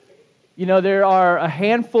You know, there are a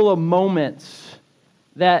handful of moments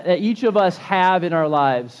that each of us have in our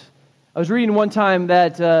lives. I was reading one time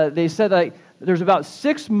that they said that there's about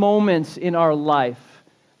 6 moments in our life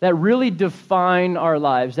that really define our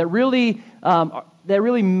lives, that really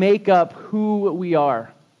make up who we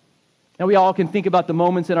are. Now, we all can think about the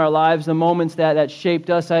moments in our lives, the moments that shaped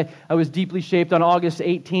us. I was deeply shaped on August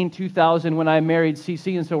 18, 2000 when I married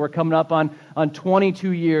Cece, and so we're coming up on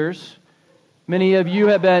 22 years. Many of you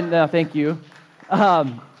have been, thank you,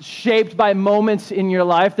 shaped by moments in your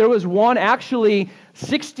life. There was one actually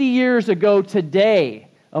 60 years ago today,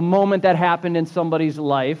 a moment that happened in somebody's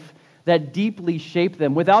life that deeply shaped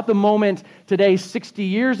them. Without the moment today, 60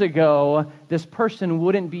 years ago, this person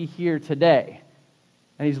wouldn't be here today.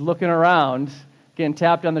 And he's looking around, getting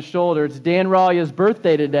tapped on the shoulder. It's Dan Ralia's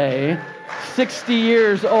birthday today, 60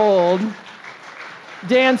 years old.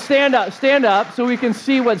 Dan, stand up so we can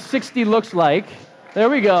see what 60 looks like. There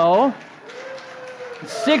we go.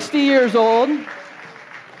 60 years old.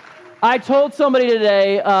 I told somebody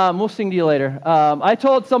today, we'll sing to you later. I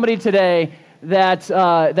told somebody today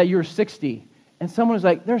that you're 60. And someone was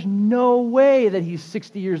like, there's no way that he's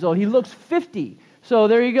 60 years old. He looks 50. So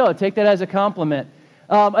there you go. Take that as a compliment.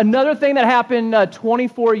 Another thing that happened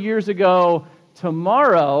 24 years ago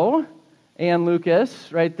tomorrow, Ann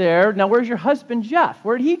Lucas, right there. Now, where's your husband, Jeff?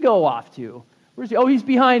 Where'd he go off to? Where's he? Oh, he's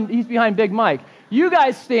behind Big Mike. You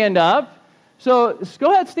guys stand up. So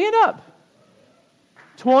go ahead, stand up.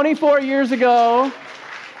 24 years ago,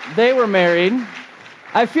 they were married.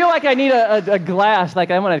 I feel like I need a glass, like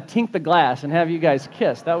I'm going to tink the glass and have you guys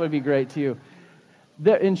kiss. That would be great, too.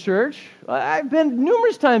 In church, I've been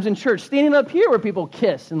numerous times in church, standing up here where people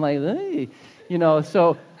kiss and like, hey,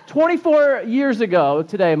 so 24 years ago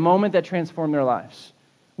today, a moment that transformed their lives.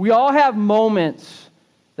 We all have moments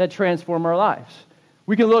that transform our lives.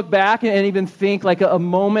 We can look back and even think like a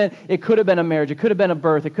moment, it could have been a marriage, it could have been a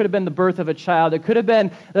birth, it could have been the birth of a child, it could have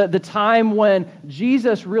been the time when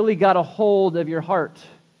Jesus really got a hold of your heart.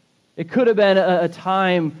 It could have been a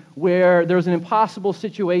time where there was an impossible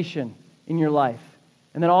situation in your life,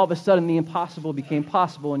 and then all of a sudden the impossible became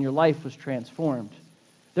possible and your life was transformed.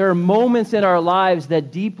 There are moments in our lives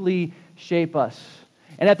that deeply shape us.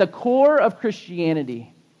 And at the core of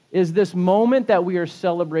Christianity is this moment that we are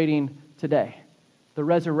celebrating today, the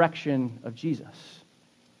resurrection of Jesus.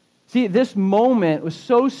 See, this moment was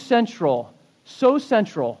so central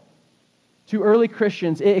to early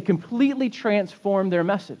Christians, it completely transformed their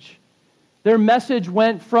message. Their message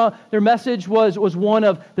was one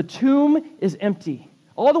of the tomb is empty.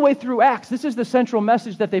 All the way through Acts, this is the central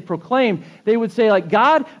message that they proclaimed. They would say, like,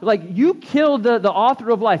 God, like, you killed the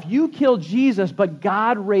author of life. You killed Jesus, but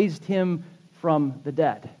God raised him from the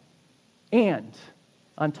dead. And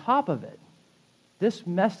on top of it, this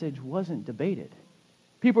message wasn't debated.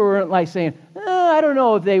 People weren't like saying, I don't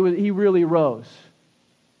know if he really rose.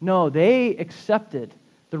 No, they accepted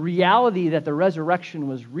the reality that the resurrection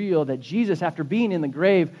was real, that Jesus, after being in the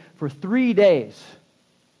grave for 3 days,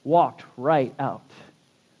 walked right out.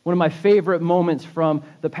 One of my favorite moments from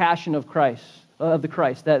The Passion of Christ,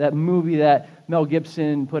 that movie that Mel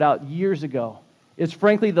Gibson put out years ago, is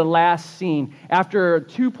frankly the last scene. After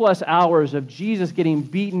 2+ hours of Jesus getting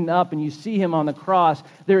beaten up and you see him on the cross,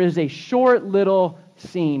 there is a short little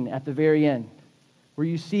scene at the very end where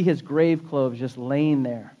you see his grave clothes just laying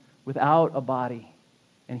there without a body,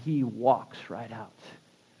 and he walks right out.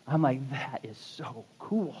 I'm like, that is so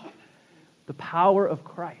cool. The power of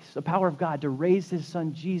Christ, the power of God to raise his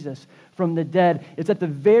son Jesus from the dead, it's at the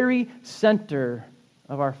very center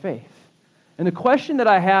of our faith. And the question that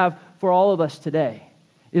I have for all of us today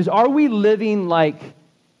is, are we living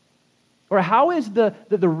how is the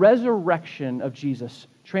resurrection of Jesus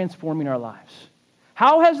transforming our lives?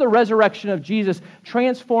 How has the resurrection of Jesus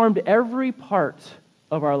transformed every part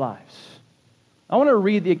of our lives? I want to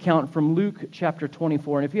read the account from Luke chapter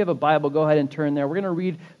 24. And if you have a Bible, go ahead and turn there. We're going to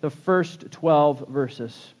read the first 12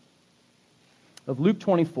 verses of Luke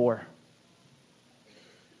 24. It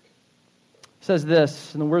says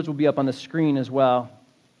this, and the words will be up on the screen as well.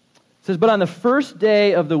 It says, "But on the first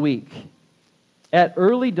day of the week, at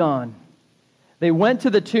early dawn, they went to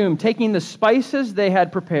the tomb, taking the spices they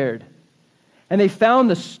had prepared. And they found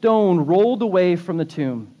the stone rolled away from the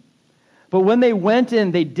tomb. But when they went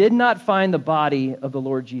in, they did not find the body of the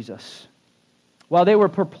Lord Jesus. While they were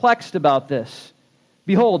perplexed about this,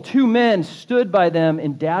 behold, 2 men stood by them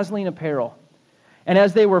in dazzling apparel. And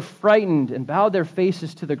as they were frightened and bowed their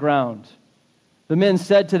faces to the ground, the men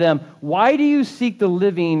said to them, 'Why do you seek the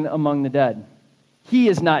living among the dead? He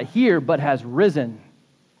is not here, but has risen.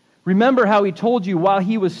 Remember how he told you while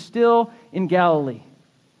he was still in Galilee,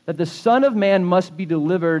 that the Son of Man must be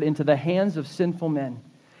delivered into the hands of sinful men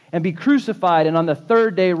and be crucified and on the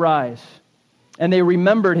third day rise. And they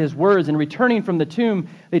remembered his words, and returning from the tomb,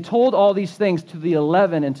 they told all these things to the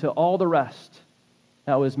 11 and to all the rest.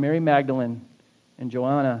 That was Mary Magdalene and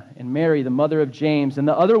Joanna and Mary, the mother of James, and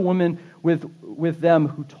the other woman with them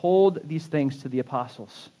who told these things to the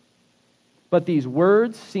apostles. But these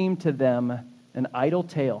words seemed to them an idle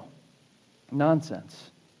tale,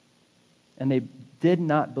 nonsense, and they did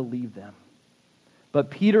not believe them.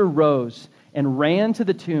 But Peter rose and ran to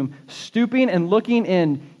the tomb. Stooping and looking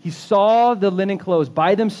in, he saw the linen clothes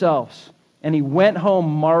by themselves, and he went home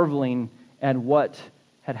marveling at what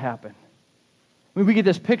had happened. I mean, we get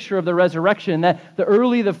this picture of the resurrection, that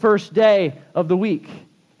the first day of the week.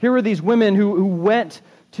 Here were these women who went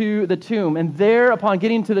to the tomb, and there, upon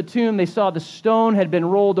getting to the tomb, they saw the stone had been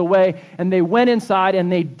rolled away, and they went inside,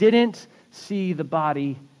 and they didn't see the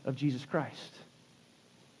body of Jesus Christ.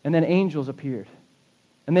 And then angels appeared.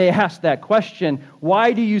 And they asked that question,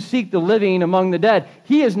 why do you seek the living among the dead?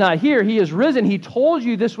 He is not here. He is risen. He told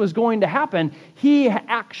you this was going to happen. He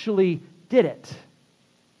actually did it.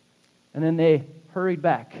 And then they hurried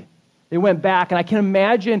back. They went back, and I can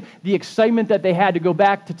imagine the excitement that they had to go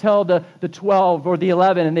back to tell the 12 or the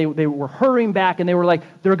 11, and they were hurrying back, and they were like,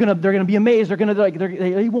 they're gonna be amazed.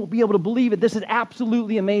 They won't be able to believe it. This is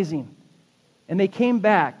absolutely amazing. And they came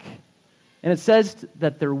back, and it says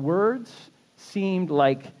that their words seemed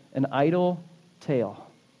like an idle tale.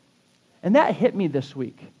 And that hit me this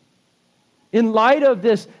week. In light of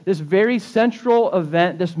this very central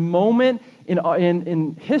event, this moment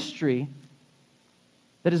in history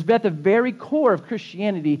that is at the very core of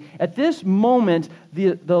Christianity, at this moment,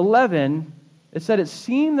 the 11, it said it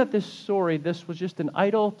seemed that this was just an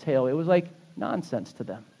idle tale. It was like nonsense to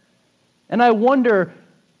them. And I wonder,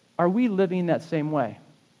 are we living that same way?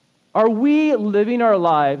 Are we living our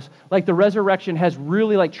lives like the resurrection has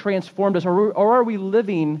really transformed us, or are we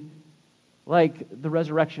living like the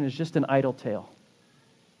resurrection is just an idle tale?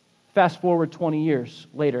 Fast forward 20 years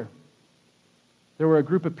later, there were a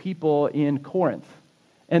group of people in Corinth,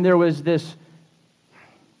 and there was this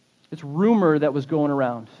rumor that was going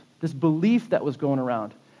around, this belief that was going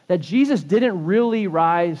around, that Jesus didn't really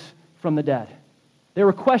rise from the dead. They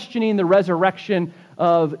were questioning the resurrection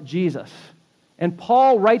of Jesus. And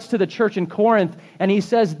Paul writes to the church in Corinth, and he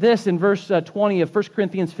says this in verse 20 of 1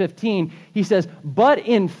 Corinthians 15. He says, but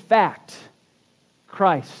in fact,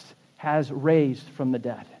 Christ has raised from the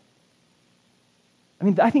dead.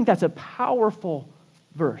 I think that's a powerful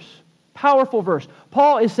verse. Powerful verse.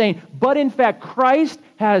 Paul is saying, but in fact, Christ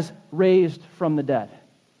has raised from the dead.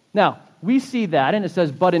 Now, we see that, and it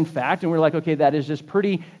says, but in fact, and we're like, okay, that is just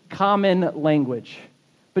pretty common language.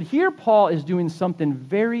 But here Paul is doing something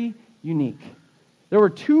very unique. There were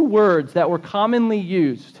two words that were commonly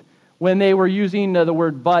used when they were using the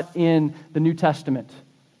word but in the New Testament.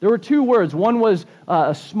 There were two words. One was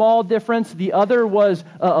a small difference. The other was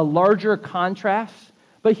a larger contrast.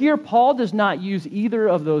 But here Paul does not use either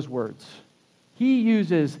of those words. He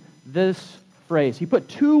uses this phrase. He put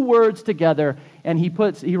two words together, and he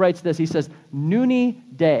writes this. He says, Nuni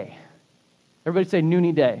Dei. Everybody say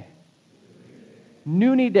Nuni Dei.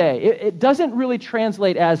 Nuni Dei. It doesn't really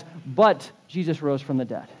translate as, but Jesus rose from the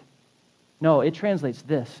dead. No, it translates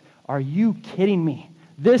this. Are you kidding me?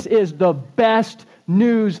 This is the best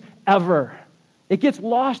news ever. It gets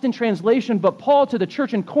lost in translation, but Paul to the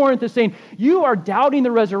church in Corinth is saying, you are doubting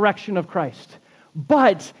the resurrection of Christ,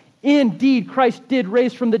 but indeed Christ did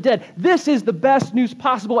raise from the dead. This is the best news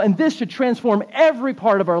possible, and this should transform every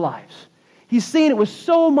part of our lives. He's saying it with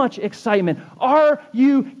so much excitement. Are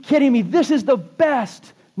you kidding me? This is the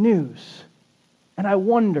best news. And I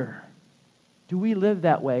wonder, do we live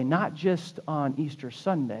that way, not just on Easter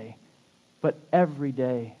Sunday, but every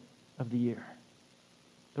day of the year?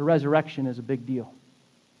 The resurrection is a big deal.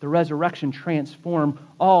 The resurrection transformed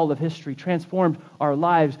all of history, transformed our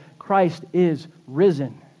lives. Christ is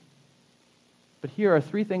risen. But here are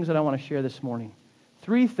three things that I want to share this morning.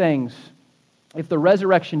 Three things. If the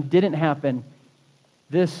resurrection didn't happen,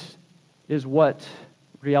 this is what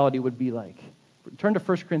reality would be like. Turn to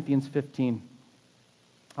 1 Corinthians 15.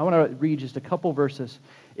 I want to read just a couple verses.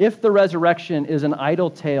 If the resurrection is an idle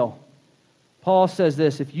tale, Paul says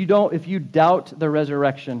this, if you doubt the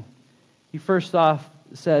resurrection, he first off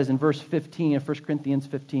says in verse 15 of 1 Corinthians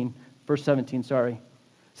 15, verse 17,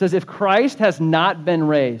 says, if Christ has not been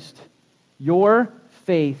raised, your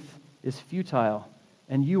faith is futile,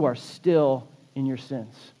 and you are still in your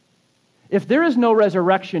sins. If there is no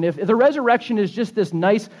resurrection, if the resurrection is just this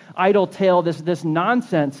nice idle tale, this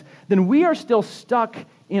nonsense, then we are still stuck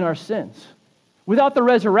in our sins. Without the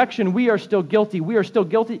resurrection, we are still guilty. We are still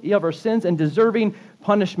guilty of our sins and deserving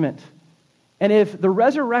punishment. And if the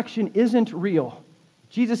resurrection isn't real,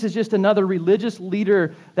 Jesus is just another religious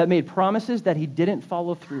leader that made promises that he didn't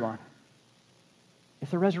follow through on.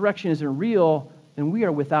 If the resurrection isn't real, then we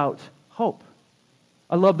are without hope.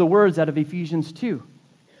 I love the words out of Ephesians 2.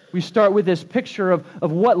 We start with this picture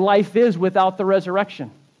of what life is without the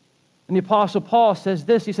resurrection. And the Apostle Paul says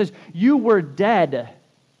this, he says, "You were dead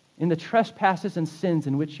in the trespasses and sins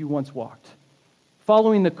in which you once walked,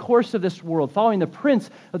 following the course of this world, following the prince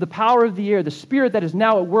of the power of the air, the spirit that is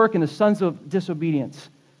now at work in the sons of disobedience,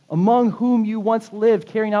 among whom you once lived,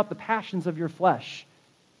 carrying out the passions of your flesh,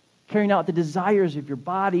 carrying out the desires of your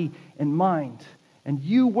body and mind. And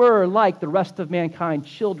you were, like the rest of mankind,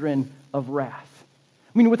 children of wrath."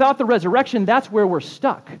 I mean, without the resurrection, that's where we're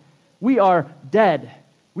stuck. We are dead.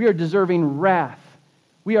 We are deserving wrath.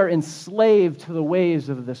 We are enslaved to the ways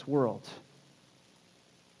of this world.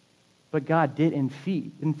 But God did, in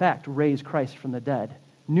fact, raise Christ from the dead.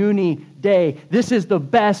 Nuni Day. This is the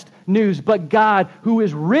best news. But God, who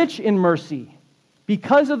is rich in mercy,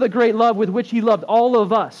 because of the great love with which he loved all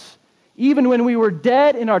of us, even when we were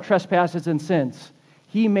dead in our trespasses and sins,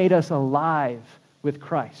 he made us alive with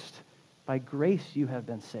Christ. By grace you have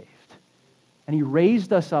been saved. And he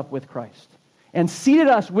raised us up with Christ and seated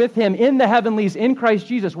us with him in the heavenlies in Christ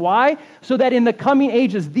Jesus. Why? So that in the coming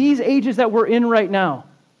ages, these ages that we're in right now,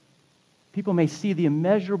 people may see the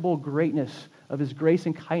immeasurable greatness of his grace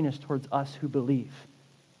and kindness towards us who believe.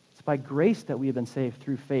 It's by grace that we have been saved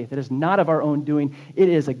through faith. It is not of our own doing. It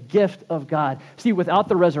is a gift of God. See, without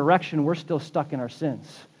the resurrection, we're still stuck in our sins.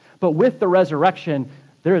 But with the resurrection,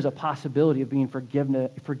 there is a possibility of being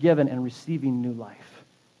forgiven and receiving new life.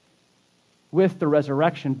 With the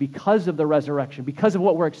resurrection, because of the resurrection, because of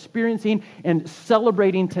what we're experiencing and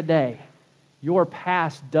celebrating today, your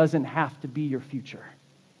past doesn't have to be your future.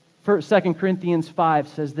 2 Corinthians 5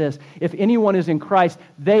 says this, "If anyone is in Christ,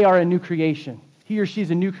 they are a new creation." He or she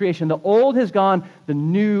is a new creation. The old has gone, the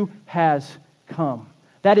new has come.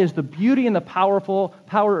 That is the beauty and the powerfulness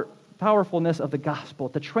of the gospel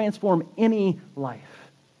to transform any life.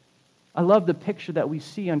 I love the picture that we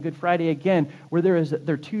see on Good Friday again, where there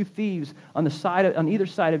are two thieves on either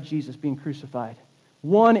side of Jesus being crucified.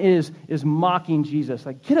 One is mocking Jesus,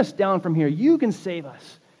 like, "Get us down from here. You can save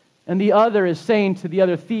us." And the other is saying to the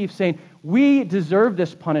other thief, saying, "We deserve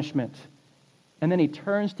this punishment." And then he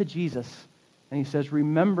turns to Jesus and he says,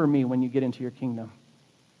 "Remember me when you get into your kingdom."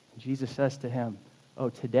 And Jesus says to him, "Oh,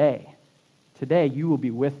 today you will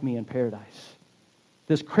be with me in paradise."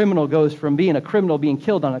 This criminal goes from being a criminal being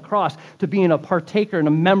killed on a cross to being a partaker and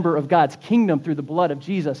a member of God's kingdom through the blood of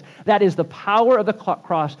Jesus. That is the power of the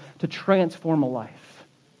cross to transform a life.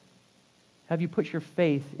 Have you put your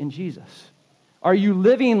faith in Jesus? Are you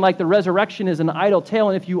living like the resurrection is an idle tale?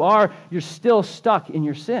 And if you are, you're still stuck in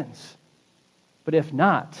your sins. But if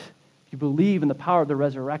not, if you believe in the power of the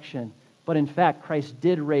resurrection, but in fact Christ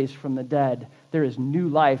did raise from the dead, there is new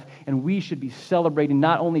life, and we should be celebrating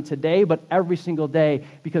not only today, but every single day,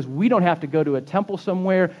 because we don't have to go to a temple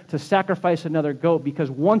somewhere to sacrifice another goat, because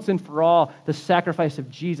once and for all, the sacrifice of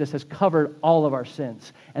Jesus has covered all of our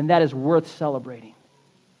sins, and that is worth celebrating.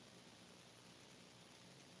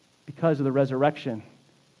 Because of the resurrection,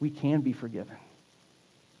 we can be forgiven.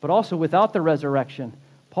 But also, without the resurrection,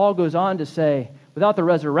 Paul goes on to say, without the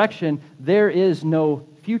resurrection, there is no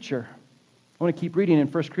future. I want to keep reading in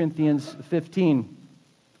 1 Corinthians 15. It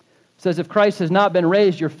says, "If Christ has not been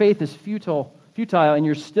raised, your faith is futile, and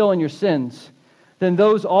you're still in your sins. Then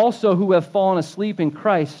those also who have fallen asleep in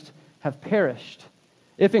Christ have perished.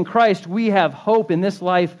 If in Christ we have hope in this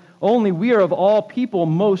life only, we are of all people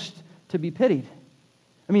most to be pitied."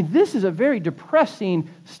 I mean, this is a very depressing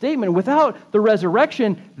statement. Without the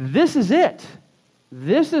resurrection, this is it.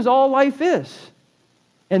 This is all life is.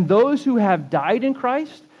 And those who have died in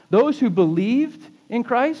Christ, those who believed in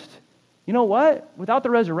Christ, you know what? Without the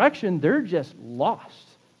resurrection, they're just lost.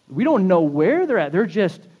 We don't know where they're at. They're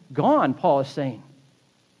just gone, Paul is saying.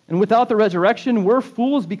 And without the resurrection, we're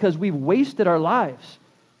fools because we've wasted our lives.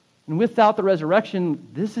 And without the resurrection,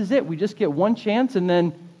 this is it. We just get one chance and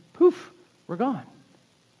then, poof, we're gone.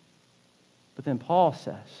 But then Paul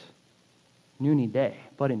says, Nuni Day,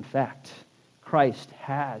 but in fact, Christ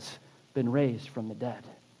has been raised from the dead.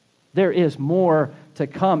 There is more to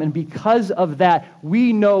come. And because of that,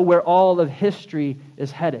 we know where all of history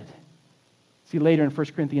is headed. See, later in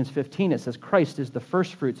 1 Corinthians 15, it says Christ is the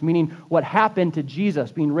first fruits, meaning what happened to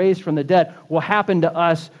Jesus, being raised from the dead, will happen to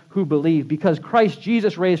us who believe. Because Christ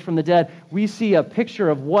Jesus raised from the dead, we see a picture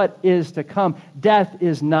of what is to come. Death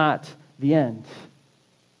is not the end.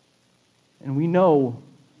 And we know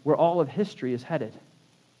where all of history is headed.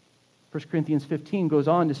 1 Corinthians 15 goes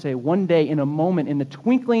on to say, one day, in a moment, in the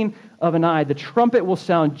twinkling of an eye, the trumpet will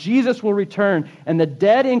sound, Jesus will return, and the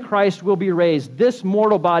dead in Christ will be raised. This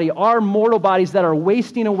mortal body, our mortal bodies that are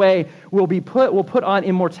wasting away, will put on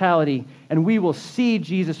immortality, and we will see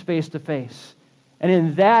Jesus face to face. And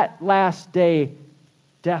in that last day,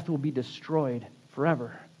 death will be destroyed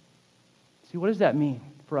forever. See, what does that mean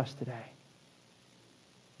for us today?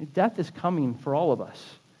 Death is coming for all of us.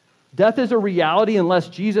 Death is a reality unless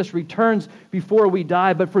Jesus returns before we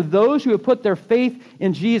die. But for those who have put their faith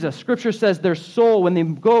in Jesus, Scripture says their soul, when they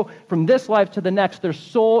go from this life to the next, their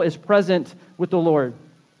soul is present with the Lord.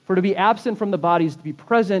 For to be absent from the body is to be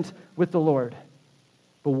present with the Lord.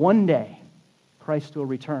 But one day, Christ will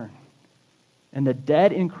return. And the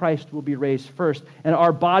dead in Christ will be raised first, and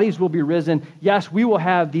our bodies will be risen. Yes, we will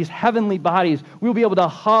have these heavenly bodies. We will be able to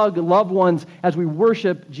hug loved ones as we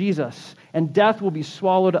worship Jesus, and death will be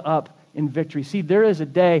swallowed up in victory. See, there is a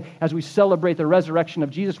day as we celebrate the resurrection of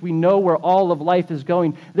Jesus, we know where all of life is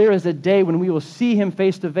going. There is a day when we will see him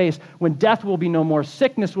face to face, when death will be no more,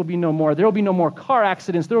 sickness will be no more, there will be no more car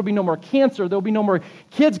accidents, there will be no more cancer, there will be no more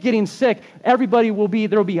kids getting sick. There will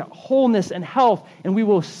be wholeness and health, and we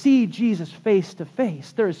will see Jesus face to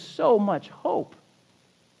face. There is so much hope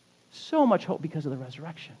because of the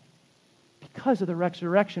resurrection. Because of the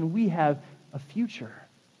resurrection, we have a future.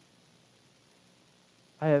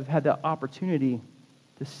 I have had the opportunity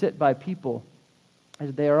to sit by people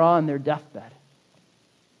as they are on their deathbed.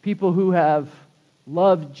 People who have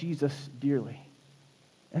loved Jesus dearly.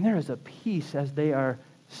 And there is a peace as they are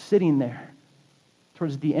sitting there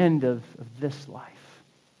towards the end of this life.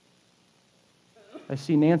 I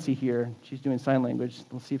see Nancy here. She's doing sign language.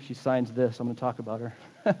 Let's see if she signs this. I'm going to talk about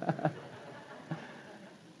her.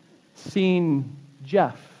 Seeing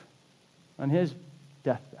Jeff on his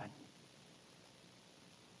deathbed.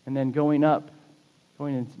 And then going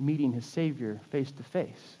and meeting his Savior face to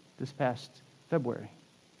face this past February.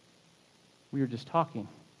 We were just talking.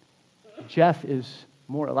 Jeff is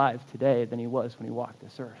more alive today than he was when he walked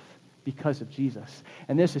this earth because of Jesus.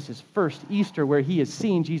 And this is his first Easter where he has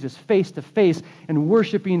seen Jesus face to face and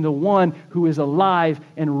worshiping the one who is alive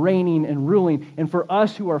and reigning and ruling. And for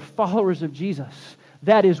us who are followers of Jesus,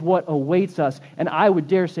 that is what awaits us. And I would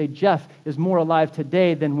dare say Jeff is more alive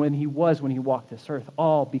today than when he walked this earth,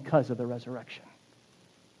 all because of the resurrection.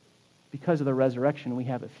 Because of the resurrection, we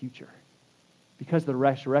have a future. Because of the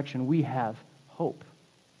resurrection, we have hope.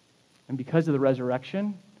 And because of the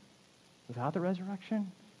resurrection, without the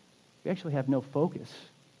resurrection, we actually have no focus,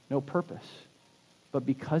 no purpose. But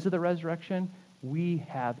because of the resurrection, we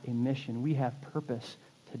have a mission. We have purpose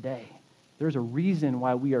today. There's a reason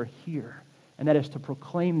why we are here. And that is to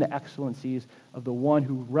proclaim the excellencies of the one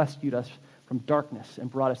who rescued us from darkness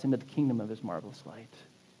and brought us into the kingdom of his marvelous light.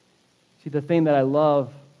 See, the thing that I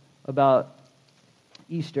love about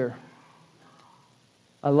Easter,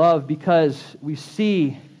 I love because we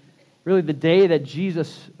see really the day that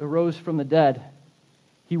Jesus arose from the dead.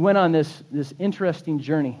 He went on this interesting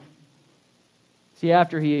journey. See,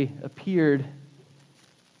 after he appeared,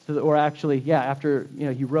 after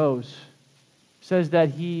he rose, says that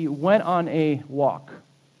he went on a walk.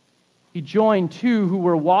 He joined two who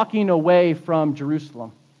were walking away from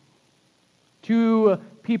Jerusalem. Two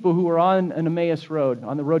people who were on an Emmaus road,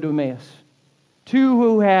 on the road to Emmaus. Two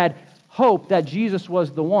who had hope that Jesus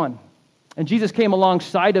was the one. And Jesus came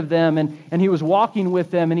alongside of them, and he was walking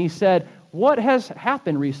with them, and he said, "What has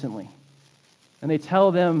happened recently?" And they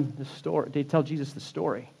tell them the story. They tell Jesus the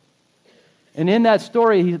story. And in that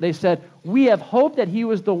story, they said, "We have hope that he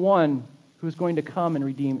was the one who is going to come and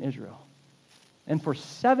redeem Israel." And for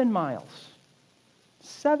 7 miles,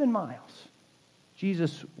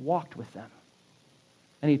 Jesus walked with them.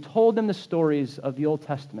 And he told them the stories of the Old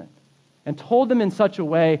Testament and told them in such a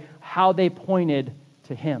way how they pointed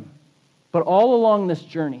to him. But all along this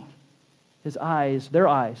journey, their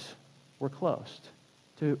eyes were closed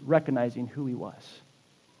to recognizing who he was.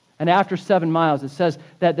 And after 7 miles, it says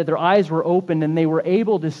that their eyes were opened and they were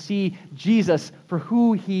able to see Jesus for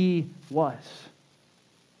who he was.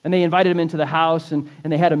 And they invited him into the house and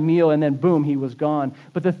they had a meal, and then boom, he was gone.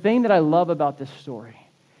 But the thing that I love about this story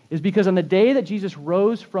is because on the day that Jesus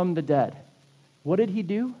rose from the dead, what did he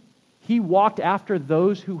do? He walked after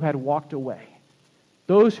those who had walked away,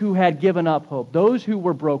 those who had given up hope, those who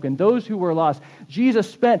were broken, those who were lost.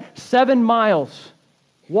 Jesus spent 7 miles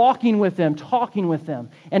walking with them, talking with them.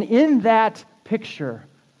 And in that picture,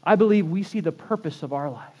 I believe we see the purpose of our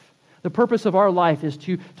life. The purpose of our life is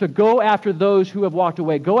to go after those who have walked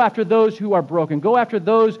away, go after those who are broken, go after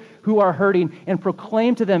those who are hurting, and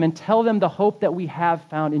proclaim to them and tell them the hope that we have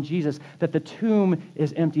found in Jesus, that the tomb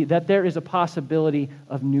is empty, that there is a possibility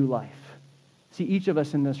of new life. See, each of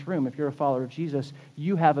us in this room, if you're a follower of Jesus,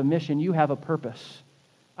 you have a mission, you have a purpose.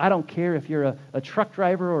 I don't care if you're a truck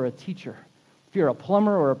driver or a teacher, if you're a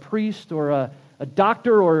plumber or a priest or a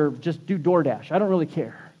doctor or just do DoorDash. I don't really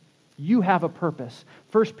care. You have a purpose.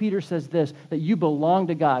 1 Peter says this, that you belong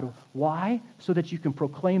to God. Why? So that you can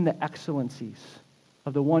proclaim the excellencies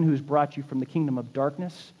of the one who's brought you from the kingdom of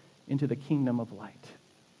darkness into the kingdom of light.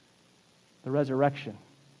 The resurrection.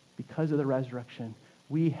 Because of the resurrection,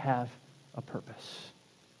 we have a purpose.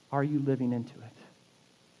 Are you living into it?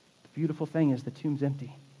 The beautiful thing is the tomb's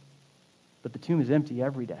empty. But the tomb is empty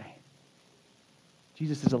every day.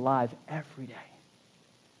 Jesus is alive every day.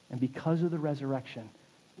 And because of the resurrection,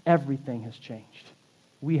 everything has changed.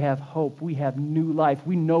 We have hope. We have new life.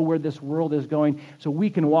 We know where this world is going, so we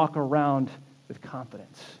can walk around with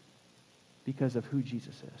confidence because of who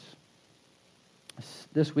Jesus is.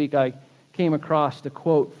 This week I came across a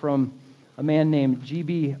quote from a man named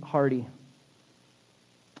G.B. Hardy.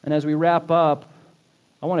 And as we wrap up,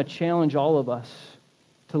 I want to challenge all of us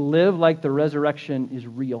to live like the resurrection is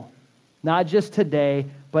real. Not just today,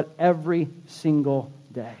 but every single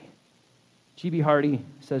day. G.B. Hardy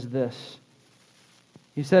says this.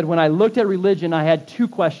 He said, when I looked at religion, I had two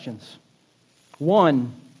questions.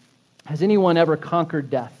 One, has anyone ever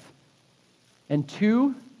conquered death? And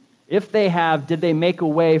two, if they have, did they make a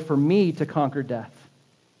way for me to conquer death?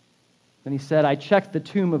 Then he said, I checked the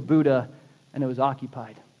tomb of Buddha, and it was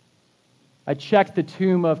occupied. I checked the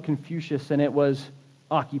tomb of Confucius, and it was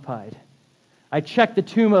occupied. I checked the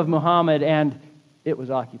tomb of Muhammad, and it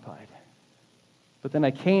was occupied. But then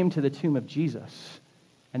I came to the tomb of Jesus,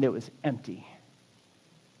 and it was empty.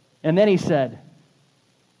 And then he said,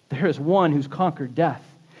 there is one who's conquered death.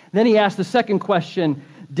 Then he asked the second question,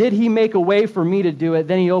 did he make a way for me to do it?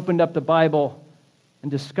 Then he opened up the Bible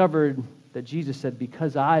and discovered that Jesus said,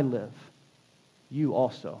 because I live, you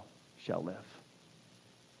also shall live.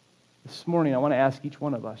 This morning, I want to ask each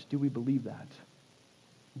one of us, do we believe that?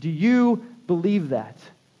 Do you believe that?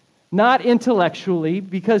 Not intellectually,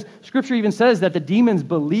 because Scripture even says that the demons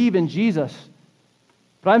believe in Jesus.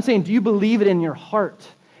 But I'm saying, do you believe it in your heart?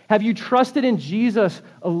 Have you trusted in Jesus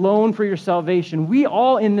alone for your salvation? We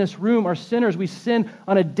all in this room are sinners. We sin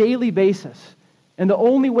on a daily basis. And the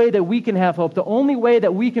only way that we can have hope, the only way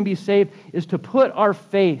that we can be saved is to put our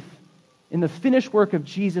faith in the finished work of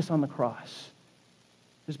Jesus on the cross.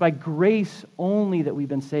 It's by grace only that we've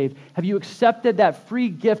been saved. Have you accepted that free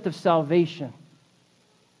gift of salvation?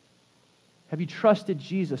 Have you trusted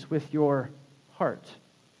Jesus with your heart?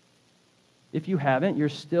 If you haven't, you're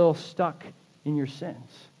still stuck in your sins.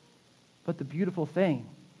 But the beautiful thing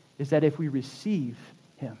is that if we receive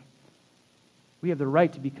Him, we have the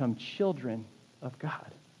right to become children of God.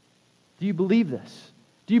 Do you believe this?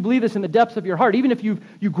 Do you believe this in the depths of your heart? Even if you've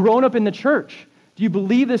grown up in the church, do you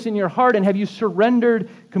believe this in your heart, and have you surrendered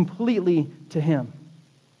completely to Him?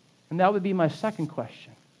 And that would be my second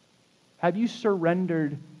question. Have you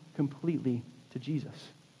surrendered completely to Jesus,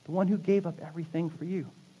 the one who gave up everything for you?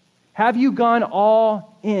 Have you gone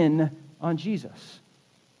all in on Jesus?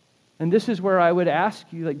 And this is where I would ask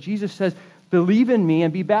you, like Jesus says, believe in me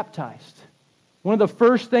and be baptized. One of the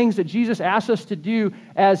first things that Jesus asks us to do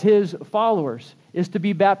as His followers is to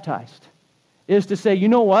be baptized, is to say, you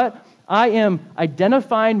know what? I am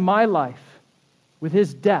identifying my life with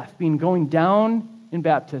His death, being going down in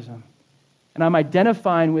baptism. And I'm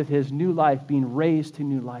identifying with His new life, being raised to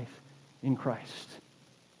new life in Christ.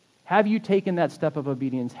 Have you taken that step of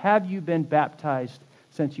obedience? Have you been baptized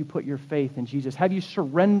since you put your faith in Jesus? Have you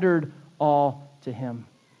surrendered all to Him?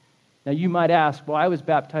 Now you might ask, well, I was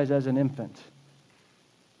baptized as an infant.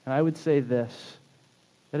 And I would say this,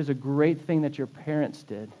 that is a great thing that your parents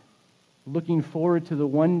did. Looking forward to the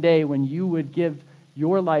one day when you would give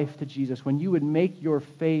your life to Jesus, when you would make your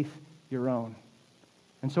faith your own.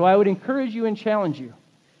 And so I would encourage you and challenge you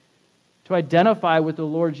to identify with the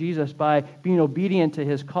Lord Jesus by being obedient to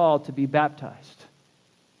His call to be baptized.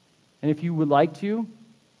 And if you would like to,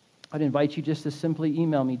 I'd invite you just to simply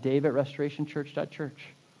email me, dave@restorationchurch.church.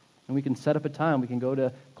 And we can set up a time. We can go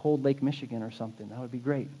to Cold Lake, Michigan or something. That would be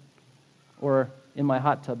great. Or in my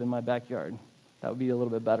hot tub in my backyard. That would be a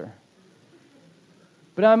little bit better.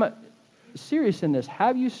 But I'm serious in this.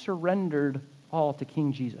 Have you surrendered all to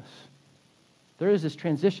King Jesus? There is this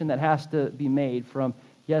transition that has to be made from,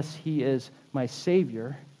 yes, He is my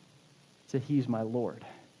Savior, to He's my Lord.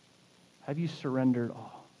 Have you surrendered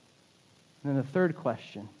all? And then the third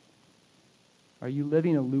question, Are you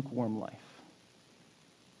living a lukewarm life?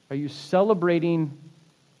 Are you celebrating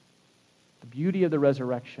the beauty of the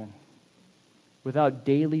resurrection without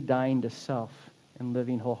daily dying to self and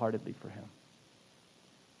living wholeheartedly for him?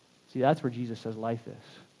 See, that's where Jesus says life is.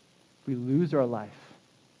 If we lose our life,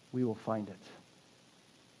 we will find it.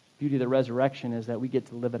 The beauty of the resurrection is that we get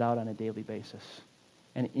to live it out on a daily basis.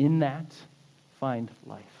 And in that, find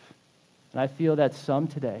life. And I feel that some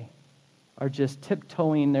today are just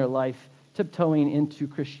tiptoeing their life, tiptoeing into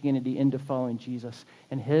Christianity, into following Jesus.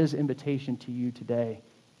 And his invitation to you today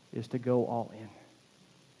is to go all in.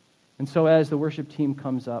 And so as the worship team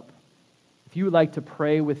comes up, if you would like to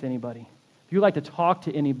pray with anybody, if you would like to talk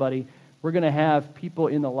to anybody, we're going to have people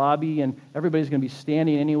in the lobby, and everybody's going to be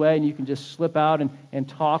standing anyway, and you can just slip out and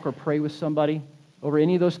talk or pray with somebody over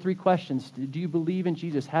any of those three questions. Do you believe in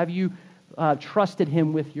Jesus? Have you trusted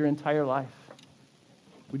him with your entire life?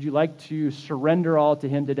 Would you like to surrender all to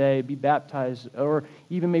him today, be baptized? Or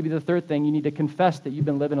even maybe the third thing, you need to confess that you've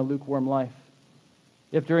been living a lukewarm life.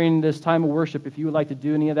 If during this time of worship, if you would like to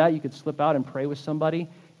do any of that, you could slip out and pray with somebody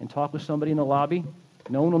and talk with somebody in the lobby.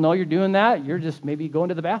 No one will know you're doing that. You're just maybe going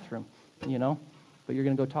to the bathroom, but you're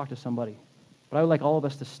going to go talk to somebody. But I would like all of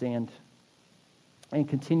us to stand and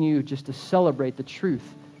continue just to celebrate the truth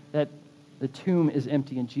that the tomb is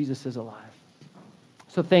empty and Jesus is alive.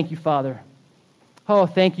 So thank you, Father. Oh,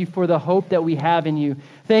 thank you for the hope that we have in you.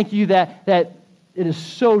 Thank you that it is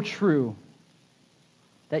so true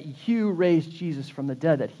that you raised Jesus from the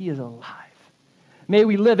dead, that he is alive. May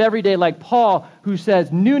we live every day like Paul, who says,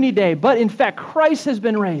 "Noony day," but in fact, Christ has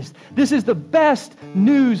been raised. This is the best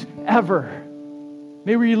news ever.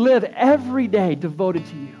 May we live every day devoted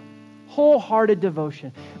to you, wholehearted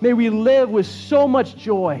devotion. May we live with so much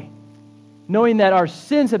joy, knowing that our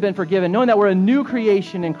sins have been forgiven, knowing that we're a new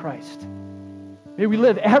creation in Christ. May we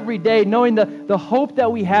live every day knowing the hope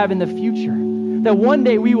that we have in the future, that one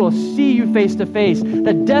day we will see you face to face,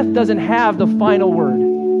 that death doesn't have the final word,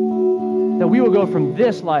 that we will go from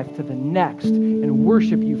this life to the next and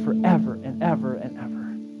worship you forever and ever and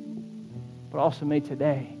ever. But also may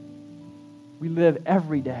today we live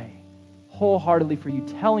every day wholeheartedly for you,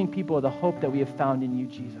 telling people of the hope that we have found in you,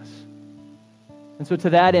 Jesus. And so to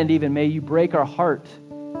that end even, may you break our heart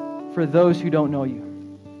for those who don't know you.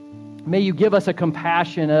 May you give us a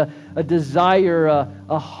compassion, a desire,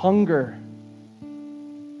 a hunger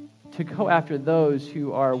to go after those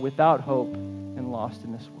who are without hope and lost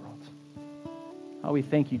in this world. Oh, we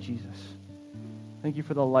thank you, Jesus. Thank you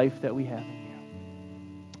for the life that we have in you.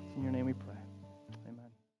 In your name we pray.